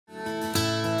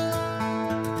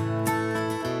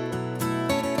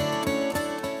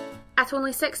At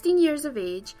only 16 years of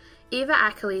age, Eubah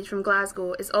Akilade from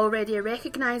Glasgow is already a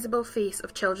recognisable face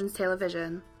of children's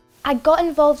television. I got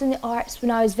involved in the arts when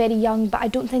I was very young, but I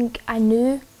don't think I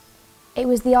knew it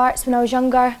was the arts when I was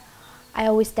younger. I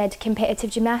always did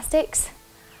competitive gymnastics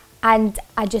and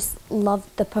I just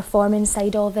loved the performance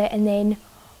side of it. And then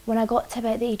when I got to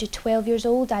about the age of 12 years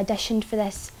old, I auditioned for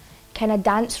this kind of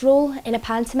dance role in a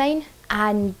pantomime,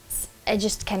 and it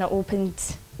just kind of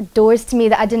opened doors to me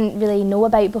that I didn't really know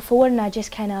about before, and I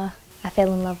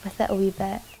fell in love with it a wee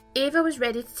bit. Eubah was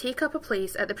ready to take up a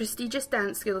place at the prestigious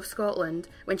dance school of Scotland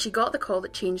when she got the call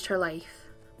that changed her life.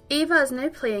 Eubah is now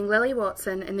playing Lily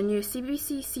Watson in the new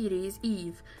CBBC series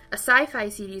Eve, a sci-fi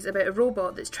series about a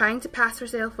robot that's trying to pass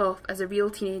herself off as a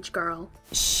real teenage girl.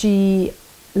 She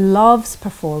loves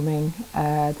performing,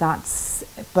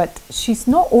 but she's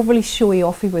not overly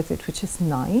showy-offy with it, which is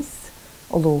nice,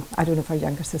 although I don't know if her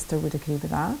younger sister would agree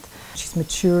with that. She's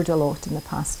matured a lot in the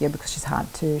past year because she's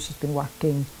had to. She's been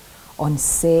working on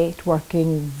set,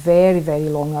 working very, very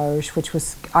long hours, which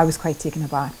I was quite taken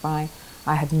aback by.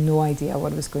 I had no idea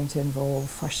what it was going to involve,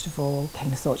 first of all.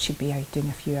 Kind of thought she'd be out doing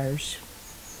a few hours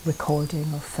recording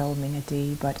or filming a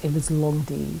day, but it was long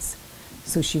days.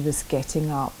 So she was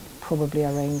getting up probably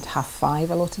around 5:30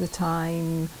 a lot of the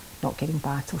time, not getting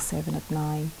back till 7 at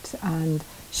night. And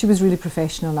she was really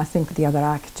professional. I think the other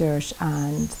actors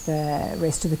and the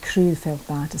rest of the crew felt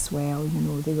that as well. You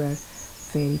know, they were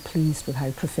very pleased with how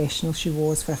professional she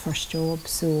was for her first job.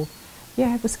 So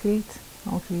yeah, it was great,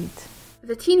 all great.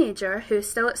 The teenager, who is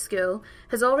still at school,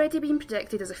 has already been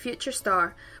predicted as a future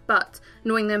star, but,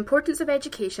 knowing the importance of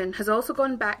education, has also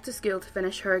gone back to school to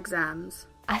finish her exams.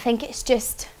 I think it's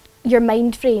just your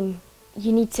mind frame.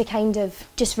 You need to kind of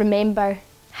just remember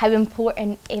how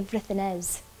important everything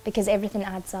is, because everything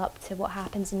adds up to what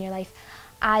happens in your life.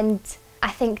 And I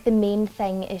think the main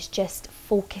thing is just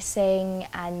focusing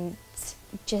and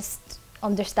just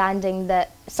understanding that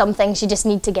some things you just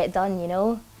need to get done, you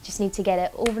know? Just need to get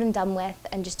it over and done with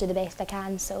and just do the best I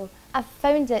can. So I've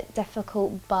found it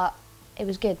difficult, but it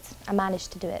was good. I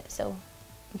managed to do it, so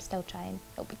I'm still trying.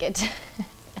 It'll be good.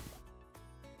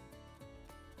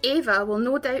 Eubah will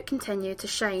no doubt continue to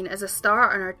shine as a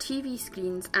star on our TV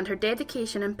screens, and her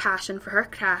dedication and passion for her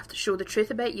craft show the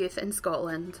truth about youth in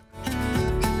Scotland.